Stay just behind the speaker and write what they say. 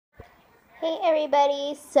Hey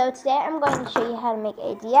everybody, so today I'm going to show you how to make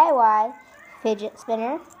a DIY fidget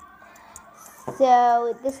spinner.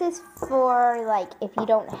 So this is for like if you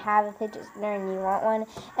don't have a fidget spinner and you want one.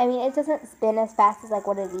 I mean, it doesn't spin as fast as like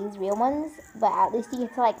one of these real ones, but at least you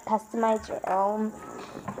get to like customize your own.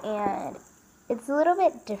 And it's a little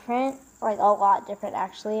bit different, like a lot different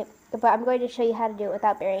actually. But I'm going to show you how to do it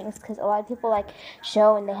without bearings, because a lot of people like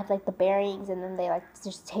show and they have like the bearings and then they like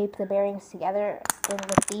just tape the bearings together and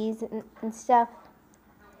with these and stuff.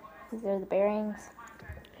 These are the bearings.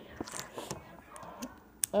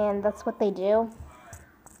 And that's what they do.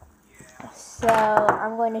 So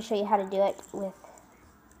I'm going to show you how to do it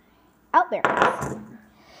without bearings.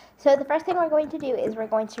 So the first thing we're going to do is we're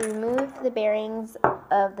going to remove the bearings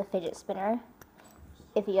of the fidget spinner,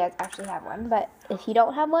 if you guys actually have one. But if you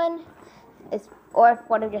don't have one, or if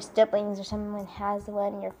one of your siblings or someone has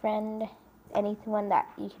one, your friend, anyone that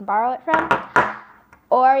you can borrow it from,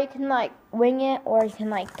 or you can like wing it, or you can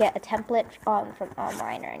like get a template from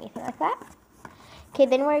online or anything like that. Okay,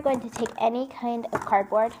 then we're going to take any kind of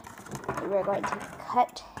cardboard. We're going to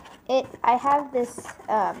cut it. I have this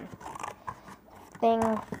thing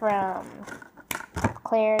from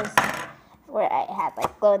Claire's where I had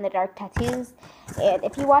like glow-in-the-dark tattoos. And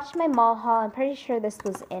if you watched my mall haul, I'm pretty sure this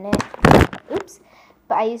was in it. Oops.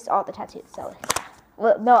 But I used all the tattoos, so...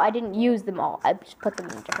 Well, no, I didn't use them all. I just put them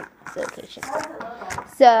in different locations.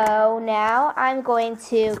 So now I'm going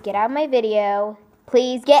to get out of my video.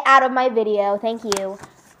 Please get out of my video. Thank you.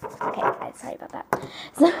 Okay, sorry about that.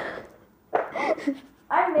 So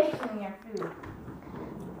I'm making your food.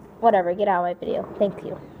 Whatever, get out of my video. Thank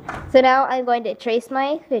you. So now I'm going to trace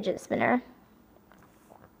my fidget spinner.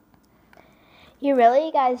 You really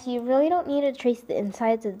don't need to trace the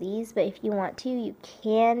insides of these, but if you want to, you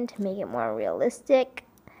can to make it more realistic.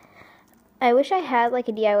 I wish I had like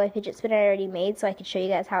a DIY fidget spinner I already made so I could show you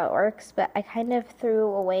guys how it works, but I kind of threw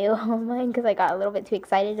away all of mine because I got a little bit too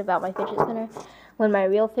excited about my fidget spinner. When my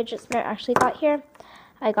real fidget spinner actually got here,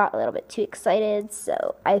 I got a little bit too excited,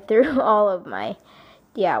 so I threw all of my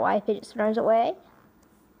DIY fidget spinners away.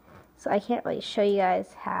 So I can't really show you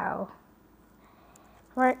guys how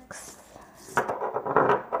it works.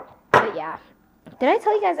 But yeah. Did I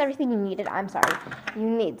tell you guys everything you needed? I'm sorry. You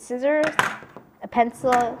need scissors, a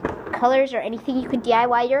pencil, colors, or anything you can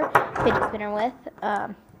DIY your fidget spinner with.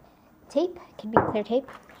 Tape, can be clear tape,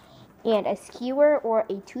 and a skewer or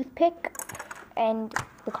a toothpick, and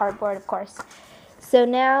the cardboard, of course. So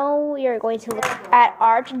now we are going to look at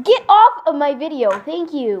our... Get off of my video!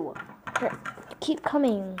 Thank you! Keep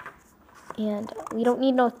coming. And we don't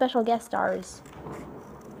need no special guest stars.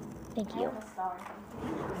 Thank you.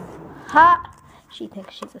 Ha! She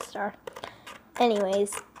thinks she's a star.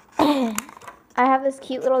 Anyways, I have this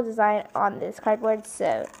cute little design on this cardboard,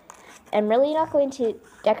 so I'm really not going to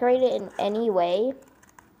decorate it in any way,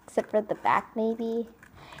 except for the back maybe,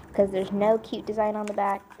 because there's no cute design on the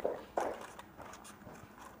back.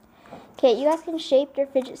 Okay, you guys can shape your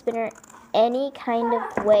fidget spinner any kind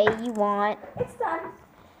of way you want. It's done.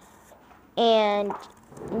 And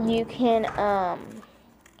you can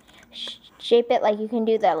shape it like you can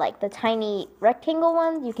do the tiny rectangle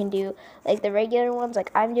ones. You can do like the regular ones like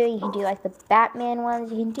I'm doing. You can do like the Batman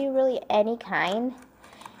ones. You can do really any kind.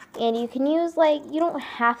 And you can use like, you don't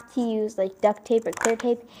have to use like duct tape or clear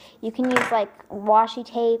tape. You can use like washi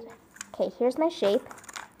tape. Okay, here's my shape.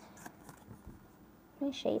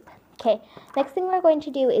 Okay, next thing we're going to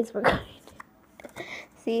do is we're going to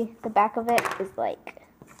see the back of it is like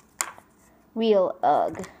real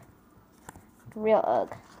ugh. Real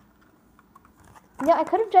ugh. You know, I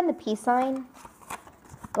could have done the peace sign,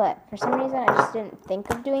 but for some reason I just didn't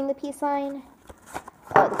think of doing the peace sign.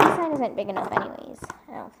 Oh, the peace sign isn't big enough anyways,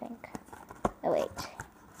 I don't think. Oh wait,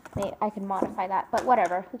 maybe I could modify that, but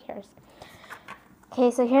whatever, who cares.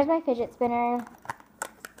 Okay, so here's my fidget spinner.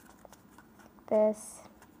 This.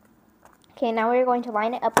 Okay, now we're going to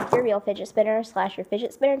line it up with your real fidget spinner / your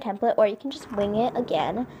fidget spinner template, or you can just wing it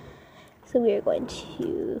again. So we are going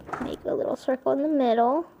to make a little circle in the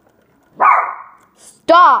middle.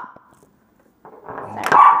 Stop!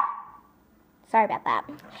 Sorry about that.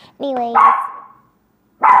 Anyways.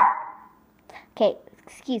 Okay,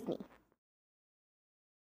 excuse me.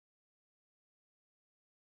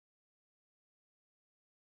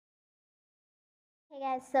 Hey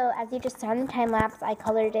guys, so as you just saw in the time lapse, I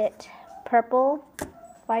colored it purple.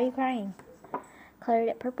 Why are you crying? Colored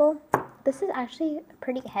it purple. This is actually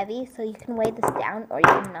pretty heavy, so you can weigh this down or you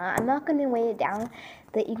can not. I'm not going to weigh it down,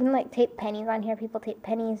 but you can like tape pennies on here. People tape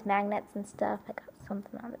pennies, magnets, and stuff. I got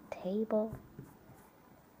something on the table.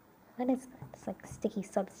 What is that? It's like sticky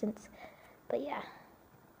substance. But yeah.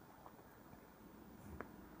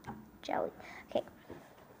 jelly. Okay.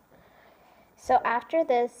 So after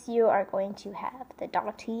this, you are going to have the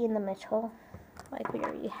dotty in the middle, like we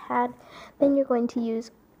already had. Then you're going to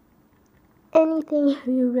use anything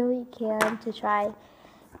you really can to try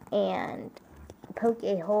and poke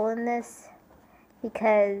a hole in this,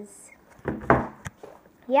 because,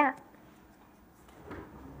 yeah.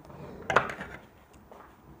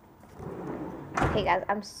 Okay, guys,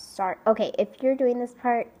 I'm sorry. Okay, if you're doing this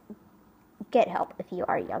part, get help if you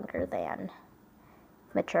are younger than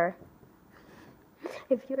mature.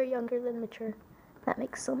 If you're younger than mature, that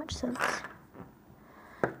makes so much sense.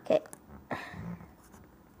 Okay.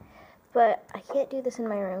 But I can't do this in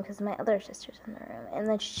my room because my other sister's in the room. And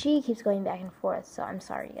then she keeps going back and forth, so I'm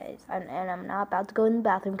sorry, guys. And I'm not about to go in the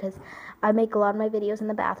bathroom because I make a lot of my videos in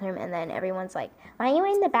the bathroom, and then everyone's like, why are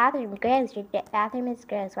you in the bathroom? Gross, your bathroom is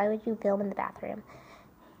gross. Why would you film in the bathroom?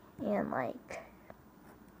 And, like,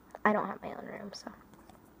 I don't have my own room, so.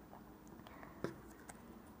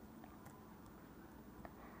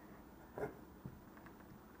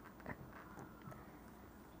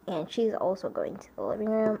 And she's also going to the living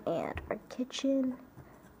room and our kitchen.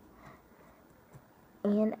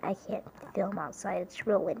 And I can't film outside. It's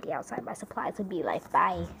real windy outside. My supplies would be like,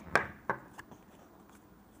 bye.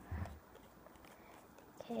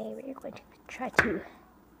 Okay, we're going to try to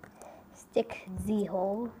stick the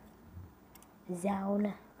hole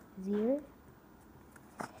down there.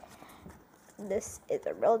 This is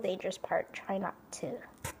a real dangerous part. Try not to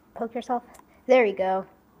poke yourself. There you go.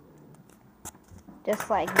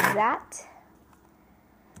 Just like that.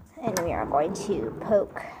 And we are going to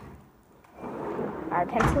poke our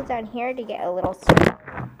pencil down here to get a little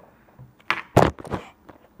circle.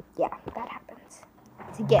 Yeah, that happens.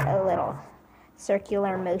 To get a little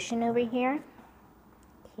circular motion over here.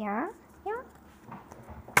 Yeah.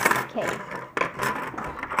 Okay.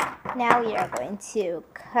 Now we are going to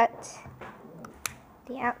cut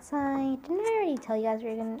the outside. Didn't I already tell you guys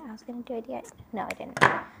I was gonna do it yet? No, I didn't.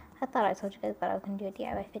 I thought I told you guys that I was gonna do a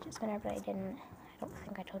DIY fidget spinner, but I didn't. I don't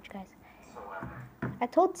think I told you guys. I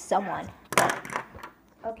told someone.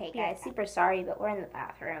 Okay, guys, super sorry, but we're in the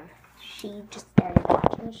bathroom. She just started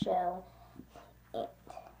watching the show. It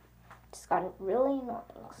just got really annoying,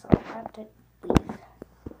 so I have to leave.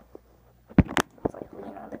 It's like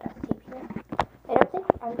leaning on the duct tape here. I don't think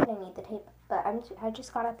I'm gonna need the tape, but I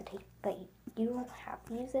just got out the tape, but you don't have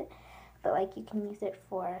to use it. But like you can use it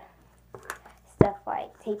for stuff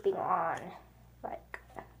like taping on like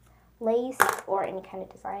lace or any kind of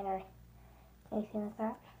design or anything like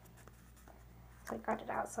that. So I got it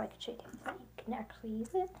out so I could show you that you can actually use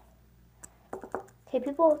it. Okay,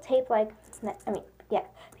 people tape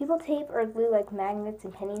people tape or glue like magnets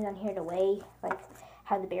and pennies on here to weigh like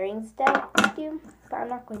how the bearings do, but I'm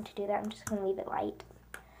not going to do that. I'm just going to leave it light.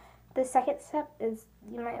 The second step is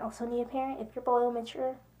you might also need a parent if you're below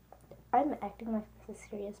mature. I'm acting like this is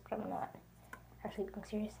serious, but I'm not actually being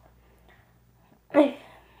serious.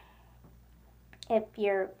 If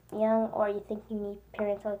you're young or you think you need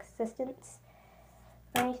parental assistance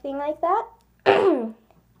or anything like that.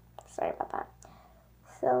 Sorry about that.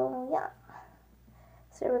 So, yeah.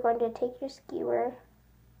 So we're going to take your skewer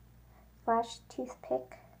 /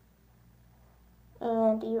 toothpick,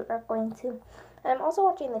 and you are going to, and I'm also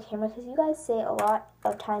watching the camera because you guys say a lot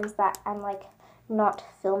of times that I'm like not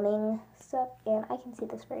filming stuff, and I can see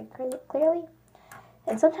this very clearly.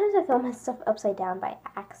 And sometimes I film my stuff upside down by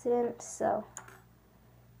accident, so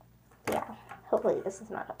yeah, hopefully this is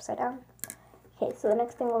not upside down. Okay, so the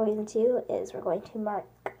next thing we're going to do is we're going to mark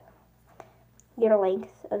your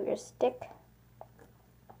length of your stick,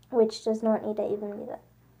 which does not need to even be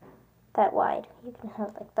that wide. You can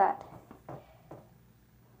have like that.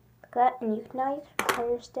 Like that, and you can now cut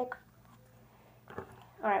your stick.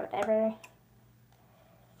 Alright, whatever.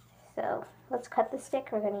 So let's cut the stick.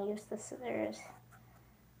 We're going to use the scissors.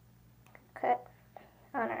 Cut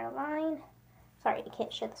on our line. Sorry, you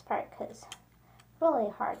can't show this part because it's really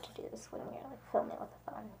hard to do this when you're like filming with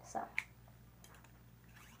a phone. So.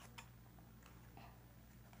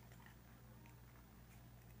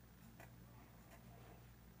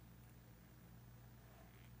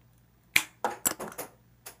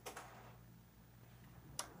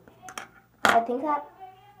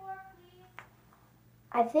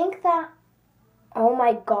 I think that, oh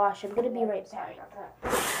my gosh, I'm going to be right back.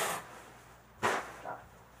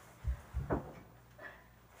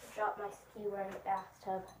 Drop my skewer in the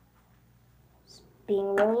bathtub. It's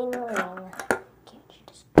being really annoying. Can't you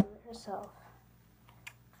just do it yourself?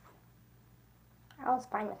 I was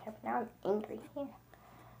fine with her, but now I'm angry. Yeah.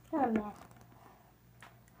 Now I'm mad.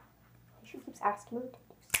 She keeps asking me to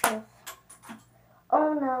do stuff.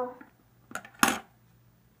 Oh no.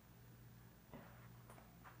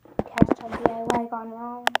 Has DIY gone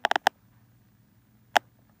wrong?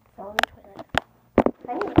 Fell in the toilet.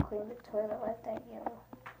 I need to clean the toilet with that yellow.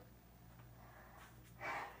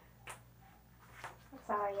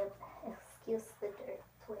 Sorry, excuse the dirt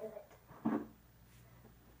toilet.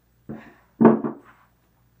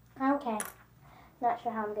 Okay, not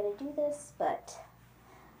sure how I'm gonna do this, but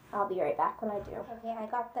I'll be right back when I do. Okay, I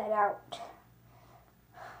got that out.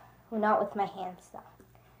 Well, not with my hands though.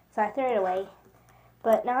 So I threw it away.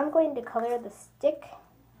 But now I'm going to color the stick.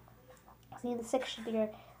 See, the stick should be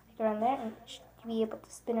like around there, and it should be able to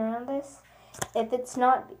spin around this. If it's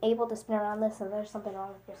not able to spin around this, then there's something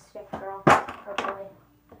wrong with your stick, girl, or boy,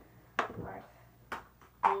 or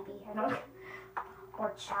baby, I don't know,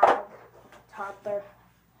 or child, toddler,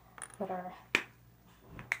 whatever.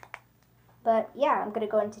 But yeah, I'm going to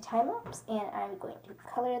go into time-lapse, and I'm going to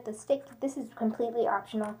color the stick. This is completely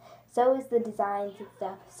optional. So is the designs and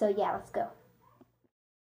stuff. So yeah, let's go.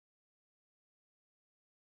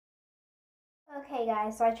 Okay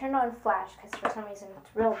guys, so I turned on flash because for some reason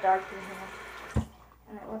it's real dark in here.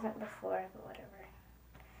 And it wasn't before, but whatever.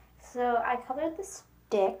 So I colored the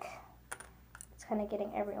stick. It's kind of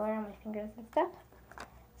getting everywhere on my fingers and stuff.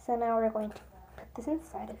 So now we're going to put this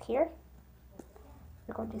inside of here.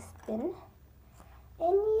 We're going to spin.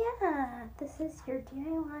 And yeah, this is your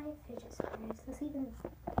DIY fidget spinner. Is this even,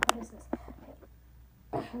 what is this?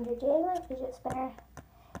 Your DIY fidget spinner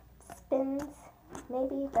spins.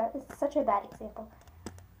 Maybe that is such a bad example.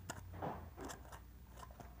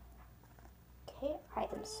 Okay, I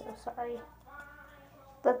am so sorry.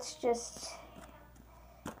 Let's just...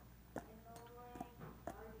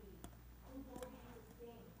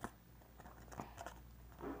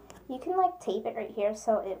 You can like tape it right here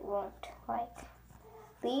so it won't like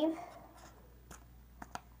leave.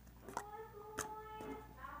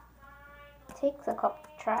 Takes a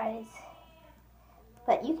couple tries,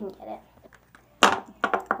 but you can get it.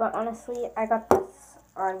 But honestly, I got this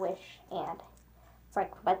on Wish, and it's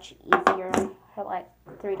like much easier for like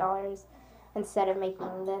 $3 instead of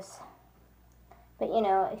making this. But you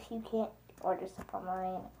know, if you can't order stuff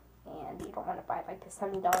online and you don't want to buy like the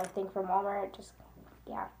 $7 thing from Walmart, just,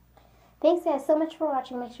 yeah. Thanks guys so much for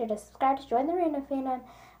watching. Make sure to subscribe to join the Random Fandom.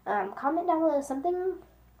 Comment down below something,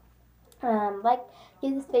 like,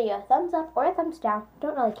 give this video a thumbs up or a thumbs down.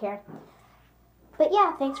 Don't really care. But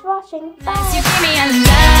yeah, thanks for watching.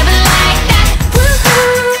 Bye.